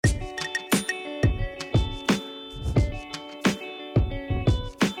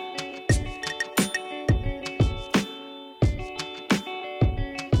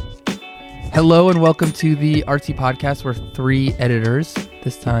Hello and welcome to the Artsy Podcast, where three editors,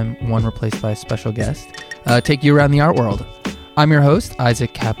 this time one replaced by a special guest, take you around the art world. I'm your host,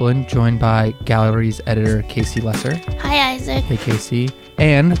 Isaac Kaplan, joined by Gallery's editor, Casey Lesser. Hi, Isaac. Hey, Casey.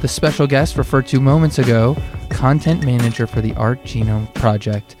 And the special guest referred to moments ago, content manager for the Art Genome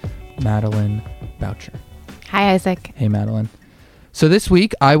Project, Madeline Boucher. Hi, Isaac. Hey, Madeline. So this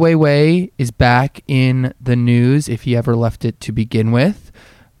week, Ai Weiwei is back in the news, if he ever left it to begin with,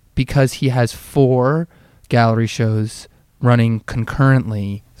 because he has 4 gallery shows running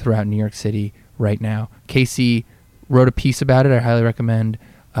concurrently throughout New York City right now. Casey wrote a piece about it. I highly recommend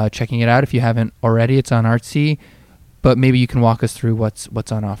checking it out if you haven't already. It's on Artsy, but maybe you can walk us through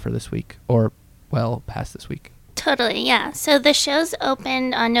what's on offer this week, or, well, past this week. Totally, yeah. So the shows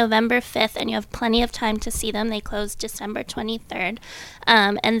opened on November 5th, and you have plenty of time to see them. They closed December 23rd.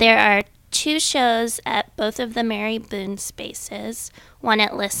 And there are 2 shows at both of the Mary Boone spaces, one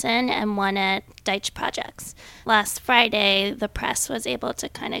at Listen and one at Deitch Projects. Last Friday, the press was able to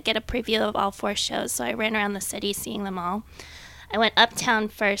kind of get a preview of all 4 shows, so I ran around the city seeing them all. I went uptown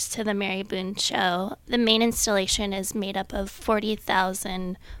first to the Mary Boone show. The main installation is made up of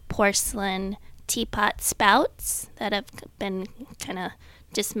 40,000 porcelain teapot spouts that have been kind of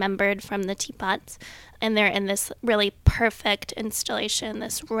dismembered from the teapots, and they're in this really perfect installation,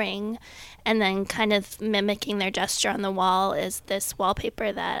 this ring, and then kind of mimicking their gesture on the wall is this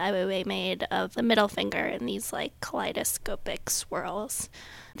wallpaper that Ai Weiwei made of the middle finger in these like kaleidoscopic swirls.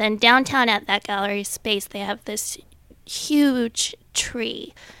 Then downtown at that gallery space, they have this huge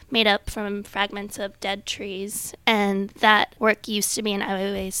tree made up from fragments of dead trees, and that work used to be in Ai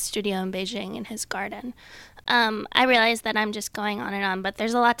Weiwei's studio in Beijing in his garden. I realize that I'm just going on and on, but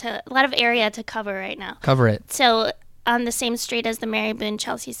there's a lot of area to cover right now. Cover it. So on the same street as the Mary Boone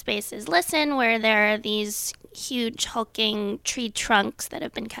Chelsea space is Listen, where there are these huge hulking tree trunks that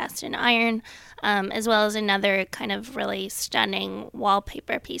have been cast in iron, as well as another kind of really stunning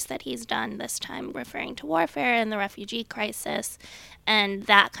wallpaper piece that he's done, this time referring to warfare and the refugee crisis. And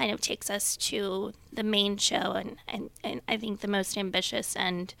that kind of takes us to the main show, and I think the most ambitious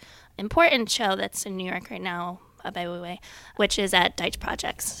and important show that's in New York right now, Ai Weiwei, which is at Deitch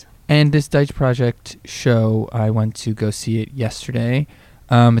Projects. And this Deitch Project show, I went to go see it yesterday.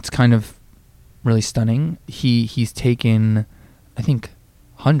 It's kind of really stunning. He's taken, I think,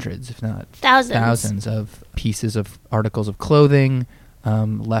 hundreds, if not thousands of pieces of articles of clothing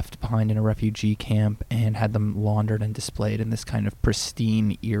left behind in a refugee camp and had them laundered and displayed in this kind of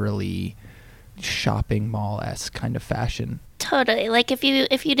pristine, eerily shopping mall-esque kind of fashion. Totally. Like if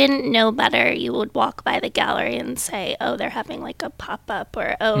you didn't know better, you would walk by the gallery and say, oh, they're having like a pop-up,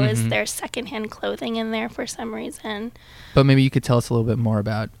 or is there secondhand clothing in there for some reason? But maybe you could tell us a little bit more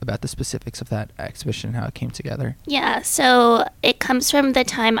about the specifics of that exhibition and how it came together. Yeah, so it comes from the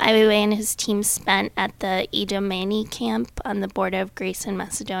time Ai Weiwei and his team spent at the Idomeni camp on the border of Greece and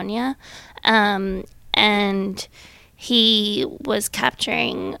Macedonia. And he was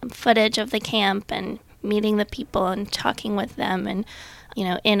capturing footage of the camp and meeting the people and talking with them, and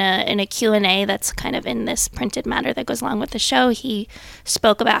in a Q&A that's kind of in this printed matter that goes along with the show, he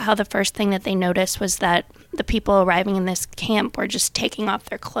spoke about how the first thing that they noticed was that the people arriving in this camp were just taking off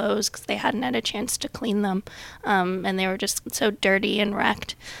their clothes because they hadn't had a chance to clean them, and they were just so dirty and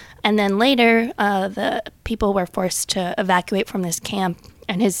wrecked. And then later, the people were forced to evacuate from this camp,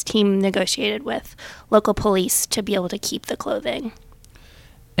 and his team negotiated with local police to be able to keep the clothing.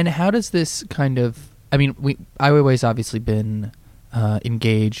 And how does this kind of, Ai Weiwei's obviously been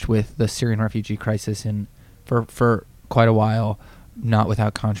engaged with the Syrian refugee crisis for quite a while, not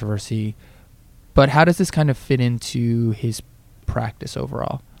without controversy. But how does this kind of fit into his practice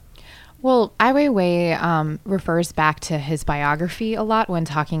overall? Well, Ai Weiwei refers back to his biography a lot when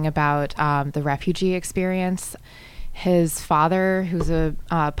talking about the refugee experience. His father, who's a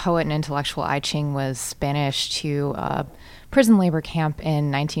poet and intellectual, Ai Qing, was banished to a prison labor camp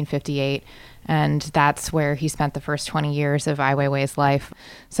in 1958. And that's where he spent the first 20 years of Ai Weiwei's life.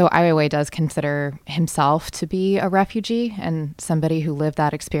 So Ai Weiwei does consider himself to be a refugee and somebody who lived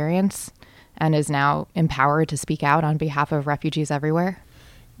that experience and is now empowered to speak out on behalf of refugees everywhere.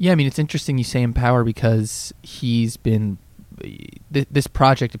 Yeah, it's interesting you say empower, because he's been... this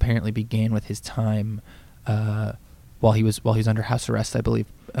project apparently began with his time while he was under house arrest, I believe,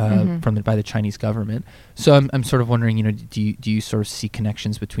 by the Chinese government. So I'm sort of wondering, do you sort of see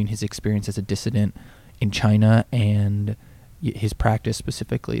connections between his experience as a dissident in China and his practice,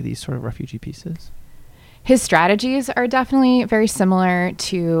 specifically these sort of refugee pieces? his strategies are definitely very similar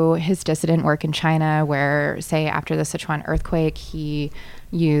to his dissident work in China, where, say, after the Sichuan earthquake, he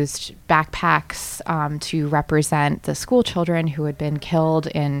used backpacks to represent the school children who had been killed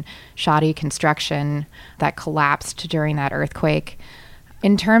in shoddy construction that collapsed during that earthquake.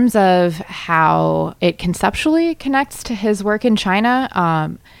 In terms of how it conceptually connects to his work in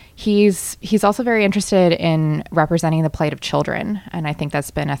China, he's also very interested in representing the plight of children, and I think that's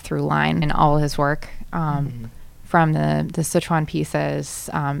been a through line in all his work, from the Sichuan pieces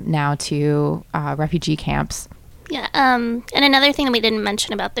now to refugee camps. Yeah, and another thing that we didn't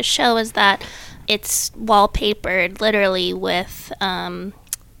mention about the show is that it's wallpapered literally with,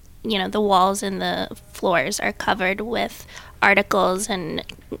 the walls and the floors are covered with articles and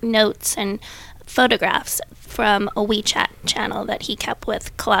notes and photographs from a WeChat channel that he kept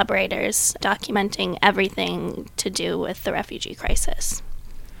with collaborators documenting everything to do with the refugee crisis.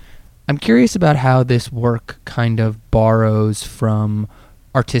 I'm curious about how this work kind of borrows from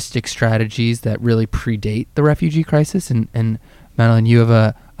artistic strategies that really predate the refugee crisis. And Madeline, you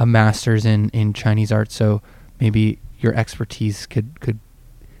have a master's in Chinese art, so maybe your expertise could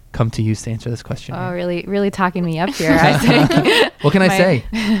come to use to answer this question. Oh, really talking me up here, I think. What can I say?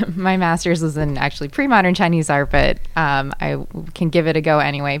 My master's was in actually pre-modern Chinese art, but I can give it a go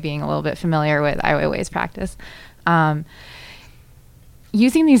anyway, being a little bit familiar with Ai Weiwei's practice.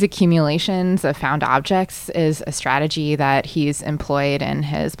 Using these accumulations of found objects is a strategy that he's employed in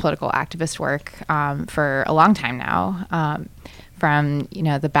his political activist work for a long time now. From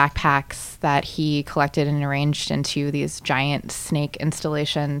the backpacks that he collected and arranged into these giant snake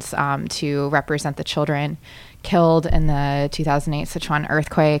installations to represent the children killed in the 2008 Sichuan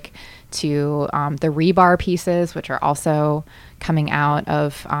earthquake, to the rebar pieces, which are also coming out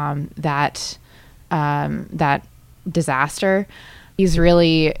of that disaster. He's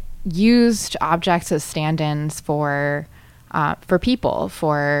really used objects as stand-ins for people,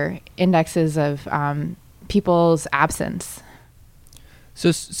 for indexes of people's absence.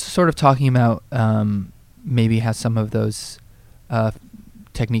 So sort of talking about maybe how some of those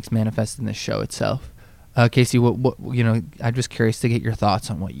techniques manifest in the show itself. Casey, what I'm just curious to get your thoughts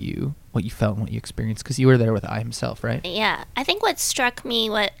on what you felt and what you experienced, because you were there with Ai himself, right? Yeah, I think what struck me,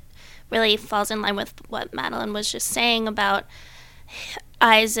 what really falls in line with what Madeline was just saying about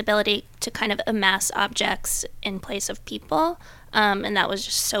Ai's ability to kind of amass objects in place of people. And that was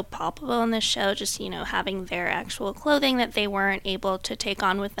just so palpable in this show, just, having their actual clothing that they weren't able to take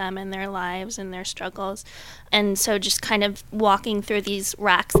on with them in their lives and their struggles. And so just kind of walking through these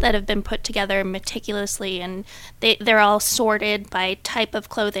racks that have been put together meticulously, and they're all sorted by type of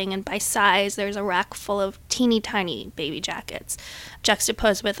clothing and by size. There's a rack full of teeny tiny baby jackets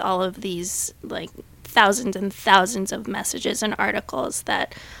juxtaposed with all of these, like, thousands and thousands of messages and articles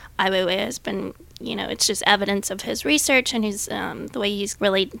that Ai Weiwei has been, it's just evidence of his research and his the way he's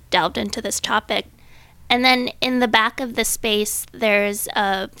really delved into this topic. And then in the back of the space, there's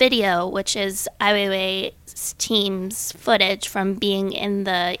a video, which is Ai Weiwei's team's footage from being in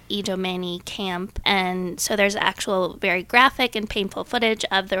the Idomeni camp. And so there's actual very graphic and painful footage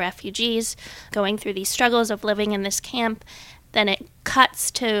of the refugees going through these struggles of living in this camp. Then it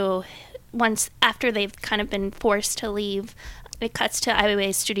cuts to once after they've kind of been forced to leave, it cuts to Ai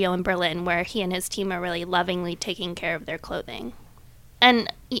Weiwei's studio in Berlin, where he and his team are really lovingly taking care of their clothing.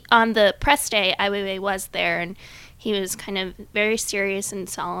 And on the press day, Ai Weiwei was there, and he was kind of very serious and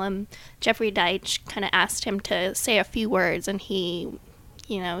solemn. Jeffrey Deitch kind of asked him to say a few words, and he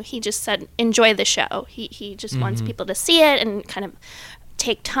just said, enjoy the show. He just wants people to see it and kind of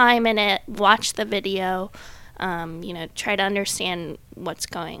take time in it, watch the video, try to understand what's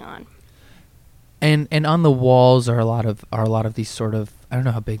going on. And on the walls are a lot of these sort of, I don't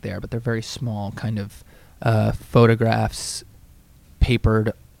know how big they are, but they're very small kind of photographs,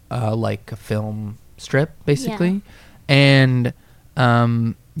 papered like a film strip, basically. Yeah. And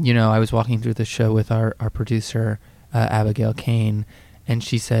I was walking through the show with our producer Abigail Kane, and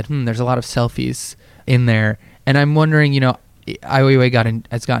she said, "There's a lot of selfies in there." And I'm wondering, Ai Weiwei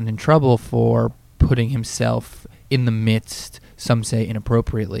has gotten in trouble for putting himself in the midst, some say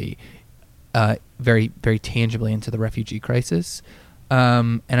inappropriately, very, very tangibly into the refugee crisis.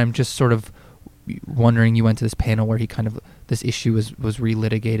 And I'm just sort of wondering, you went to this panel where he kind of, this issue was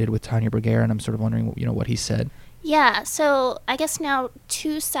relitigated with Tanya Bruguera, and I'm sort of wondering, what he said. Yeah, so I guess now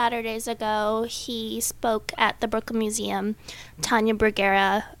 2 Saturdays ago, he spoke at the Brooklyn Museum. Tanya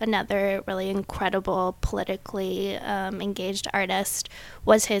Bruguera, another really incredible, politically engaged artist,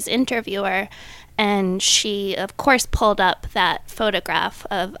 was his interviewer. And she, of course, pulled up that photograph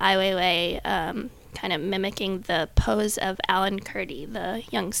of Ai Weiwei kind of mimicking the pose of Alan Kurdi, the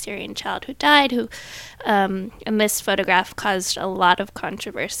young Syrian child who died, who a missed photograph caused a lot of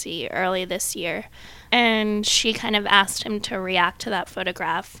controversy early this year. And she kind of asked him to react to that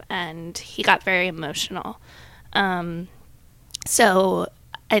photograph, and he got very emotional. So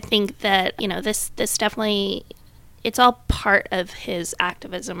I think that, this definitely, it's all part of his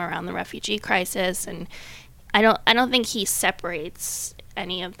activism around the refugee crisis, and I don't think he separates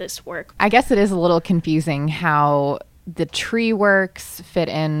any of this work. I guess it is a little confusing how the tree works fit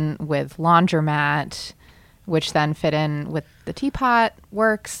in with laundromat, which then fit in with the teapot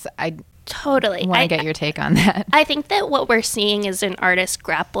works. I totally want to get your take on that. I think that what we're seeing is an artist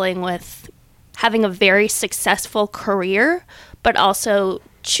grappling with having a very successful career, but also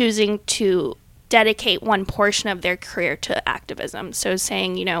choosing to dedicate one portion of their career to activism. So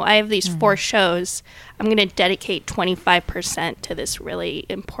saying, I have these 4 shows, I'm going to dedicate 25% to this really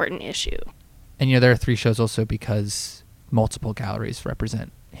important issue. And there are 3 shows also because multiple galleries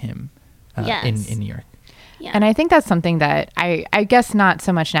represent him yes. in New York. Yeah. And I think that's something that I guess not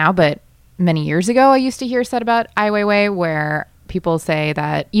so much now, but many years ago I used to hear said about Ai Weiwei, where people say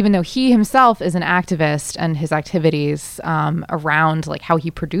that even though he himself is an activist and his activities around like how he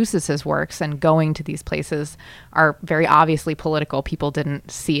produces his works and going to these places are very obviously political, people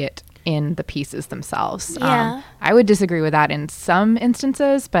didn't see it in the pieces themselves. Yeah. I would disagree with that in some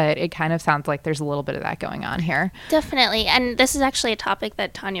instances, but it kind of sounds like there's a little bit of that going on here. Definitely. And this is actually a topic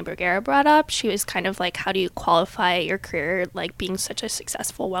that Tanya Bruguera brought up. She was kind of like, how do you qualify your career, like being such a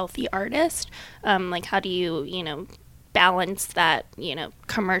successful, wealthy artist? Like, how do you, balance that,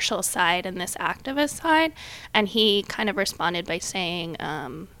 commercial side and this activist side? And he kind of responded by saying,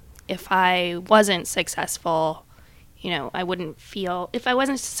 if I wasn't successful, I wouldn't feel, if I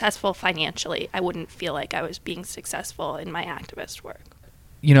wasn't successful financially, I wouldn't feel like I was being successful in my activist work.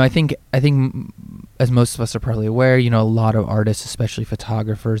 I think as most of us are probably aware, a lot of artists, especially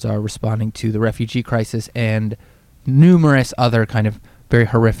photographers, are responding to the refugee crisis and numerous other kind of very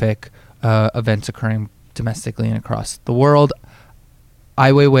horrific events occurring domestically and across the world.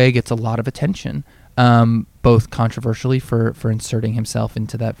 Ai Weiwei gets a lot of attention, both controversially for inserting himself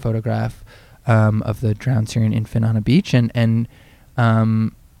into that photograph of the drowned Syrian infant on a beach, and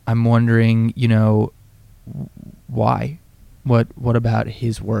I'm wondering, why? What about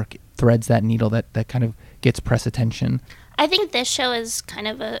his work threads that needle that kind of gets press attention? I think this show is kind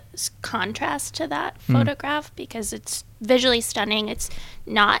of a contrast to that photograph because it's visually stunning. It's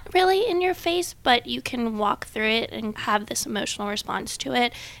not really in your face, but you can walk through it and have this emotional response to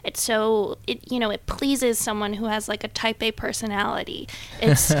it. It's so, it pleases someone who has like a type A personality.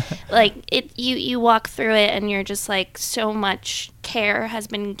 It's like you walk through it and you're just like, so much care has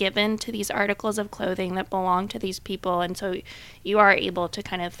been given to these articles of clothing that belong to these people. And so you are able to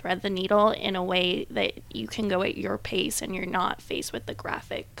kind of thread the needle in a way that you can go at your pace and you're not faced with the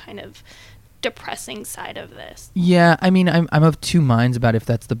graphic kind of depressing side of this. Yeah, I mean, I'm of 2 minds about if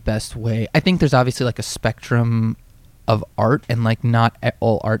that's the best way. I think there's obviously like a spectrum of art, and like not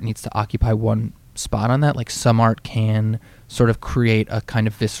all art needs to occupy one spot on that. Like some art can sort of create a kind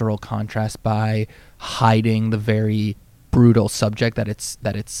of visceral contrast by hiding the very brutal subject that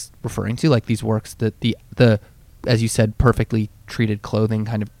it's referring to. Like these works that the as you said, perfectly treated clothing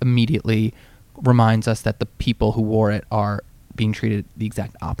kind of immediately reminds us that the people who wore it are being treated the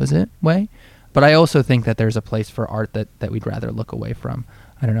exact opposite way. But I also think that there's a place for art that we'd rather look away from.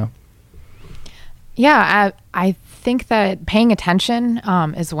 I don't know. Yeah, I think that paying attention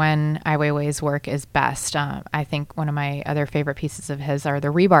is when Ai Weiwei's work is best. I think one of my other favorite pieces of his are the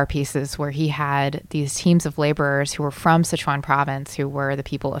rebar pieces, where he had these teams of laborers who were from Sichuan province, who were the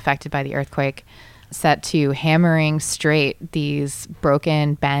people affected by the earthquake, set to hammering straight these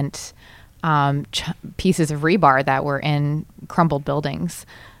broken, bent pieces of rebar that were in crumbled buildings.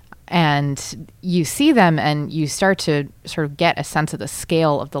 And you see them and you start to sort of get a sense of the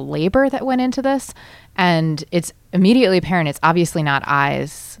scale of the labor that went into this. And it's immediately apparent it's obviously not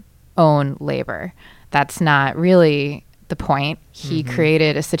Ai's own labor. That's not really the point. He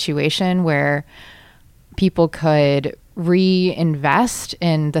created a situation where people could reinvest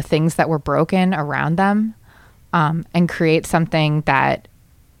in the things that were broken around them, and create something that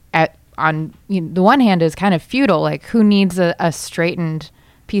on the one hand is kind of futile. Like, who needs a straightened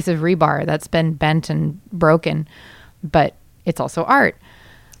piece of rebar that's been bent and broken? But it's also art.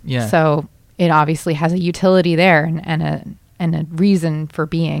 Yeah. So it obviously has a utility there and a reason for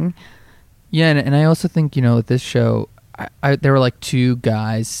being. Yeah, and I also think, with this show, there were like 2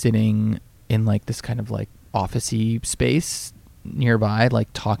 guys sitting in like this kind of like office-y space nearby, like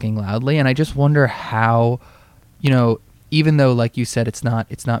talking loudly. And I just wonder how, even though, like you said, it's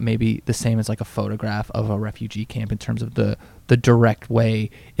not maybe the same as like a photograph of a refugee camp in terms of the direct way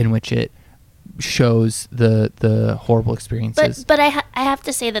in which it shows the horrible experiences. But I have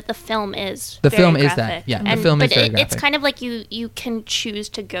to say that the film is the very film graphic. is that, yeah. The film is very graphic. It's kind of like you can choose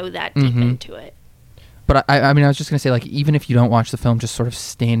to go that deep into it. But I mean, I was just gonna say, like, even if you don't watch the film, just sort of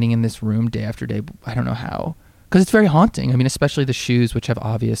standing in this room day after day, I don't know how, because it's very haunting. I mean, especially the shoes, which have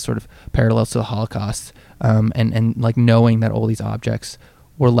obvious sort of parallels to the Holocaust, and like knowing that all these objects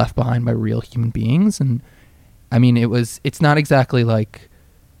were left behind by real human beings. And I mean, it's not exactly like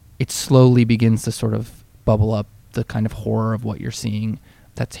it slowly begins to sort of bubble up the kind of horror of what you're seeing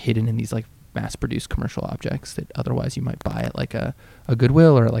that's hidden in these like mass-produced commercial objects that otherwise you might buy at like a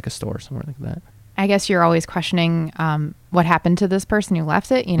Goodwill or like a store somewhere like that. I guess you're always questioning what happened to this person who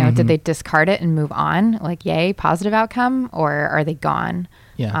left it. You know, did they discard it and move on? Like, yay, positive outcome, or are they gone?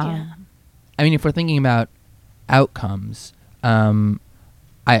 Yeah. I mean, if we're thinking about outcomes,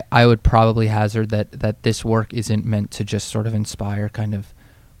 I would probably hazard that this work isn't meant to just sort of inspire kind of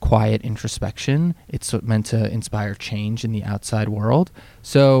quiet introspection. It's meant to inspire change in the outside world.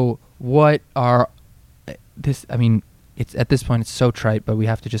 So what are this? I mean, it's at this point it's so trite, but we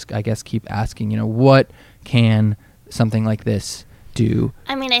have to just, I guess, keep asking. You know, what can something like this do?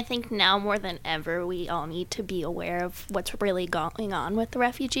 I mean, I think now more than ever, we all need to be aware of what's really going on with the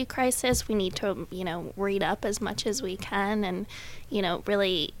refugee crisis. We need to, read up as much as we can and,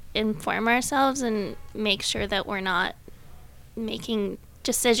 really inform ourselves and make sure that we're not making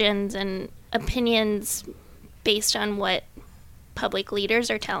decisions and opinions based on what public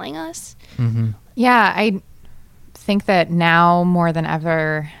leaders are telling us. Yeah, I think that now more than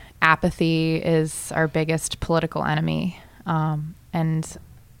ever, apathy is our biggest political enemy. And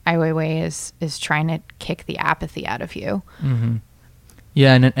Ai Weiwei is trying to kick the apathy out of you.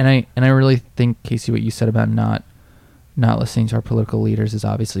 Yeah, and I really think, Casey, what you said about not listening to our political leaders is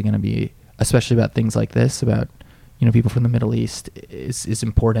obviously going to be, especially about things like this, about people from the Middle East, is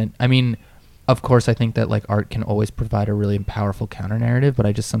important. I mean, of course, I think that like art can always provide a really powerful counter narrative, but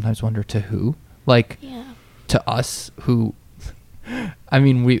I just sometimes wonder to who, to us who. I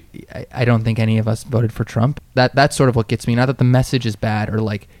mean, I don't think any of us voted for Trump. That's sort of what gets me. Not that the message is bad or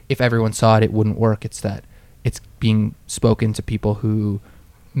like if everyone saw it, it wouldn't work. It's that it's being spoken to people who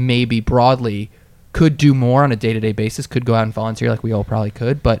maybe broadly could do more on a day-to-day basis, could go out and volunteer like we all probably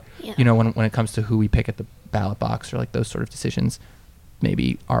could. But, when it comes to who we pick at the ballot box or like those sort of decisions,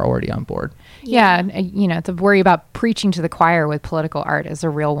 maybe are already on board. Yeah. The worry about preaching to the choir with political art is a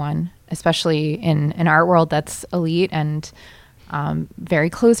real one, especially in an art world that's elite and very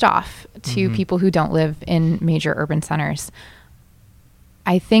closed off to people who don't live in major urban centers.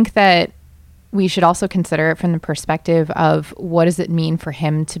 I think that we should also consider it from the perspective of what does it mean for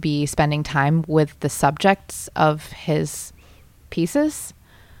him to be spending time with the subjects of his pieces.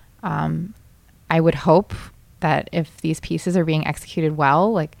 I would hope that if these pieces are being executed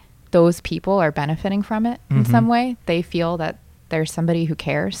well, like those people are benefiting from it in some way. They feel that there's somebody who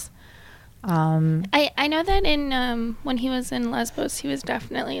cares. I know that in when he was in Lesbos, he was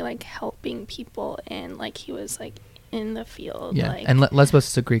definitely like helping people and like he was like in the field. Yeah, and Lesbos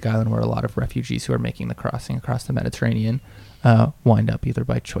is a Greek island where a lot of refugees who are making the crossing across the Mediterranean wind up either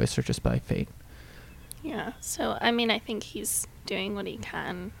by choice or just by fate. Yeah, so I mean, I think he's doing what he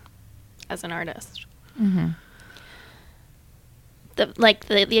can as an artist.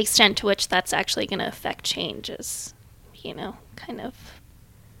 The extent to which that's actually going to affect change is, kind of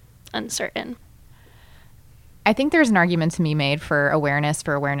uncertain. I think there's an argument to be made for awareness'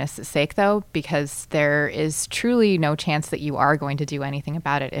 sake, though, because there is truly no chance that you are going to do anything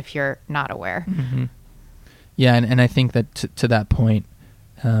about it if you're not aware. Yeah, and I think that to that point,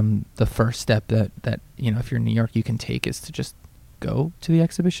 the first step that if you're in New York, you can take is to just go to the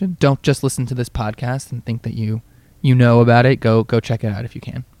exhibition. Don't just listen to this podcast and think that you know about it. Go check it out if you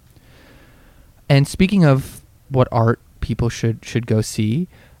can. And speaking of what art people should go see,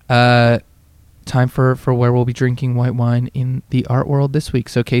 time for where we'll be drinking white wine in the art world this week.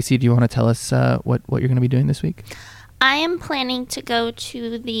 So Casey, do you want to tell us what you're going to be doing this week? I am planning to go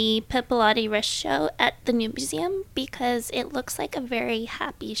to the Pipilotti wrist show at the New Museum because it looks like a very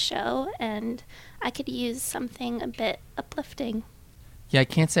happy show and I could use something a bit uplifting. Yeah, I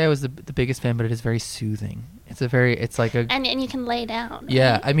can't say I was the biggest fan, but it is very soothing. It's like a... And you can lay down.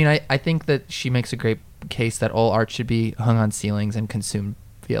 Yeah, right? I mean, I think that she makes a great case that all art should be hung on ceilings and consumed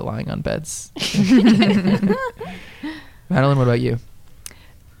via lying on beds. Madeline, what about you?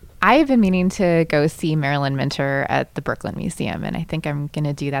 I've been meaning to go see Marilyn Minter at the Brooklyn Museum, and I think I'm going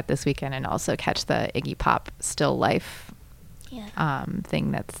to do that this weekend and also catch the Iggy Pop still life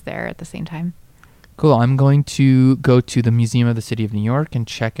thing that's there at the same time. Cool. I'm going to go to the Museum of the City of New York and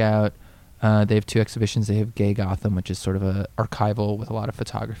check out. They have 2 exhibitions. They have Gay Gotham, which is sort of a archival with a lot of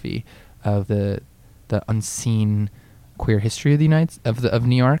photography of the unseen queer history of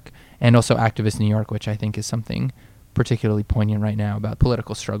New York, and also Activist New York, which I think is something particularly poignant right now about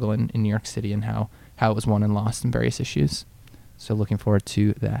political struggle in New York City and how it was won and lost in various issues. So looking forward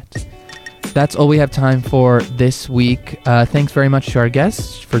to that. That's all we have time for this week. Thanks very much to our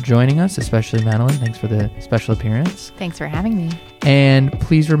guests for joining us, especially Madeline. Thanks for the special appearance. Thanks for having me. And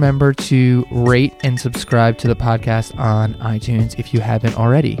please remember to rate and subscribe to the podcast on iTunes if you haven't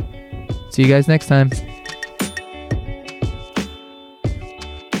already. See you guys next time.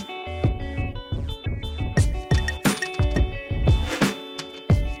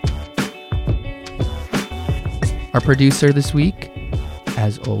 Our producer this week,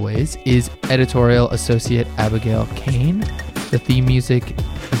 as always, is editorial associate Abigail Kane. The theme music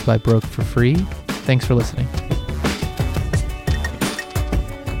is by Broke for Free. Thanks for listening.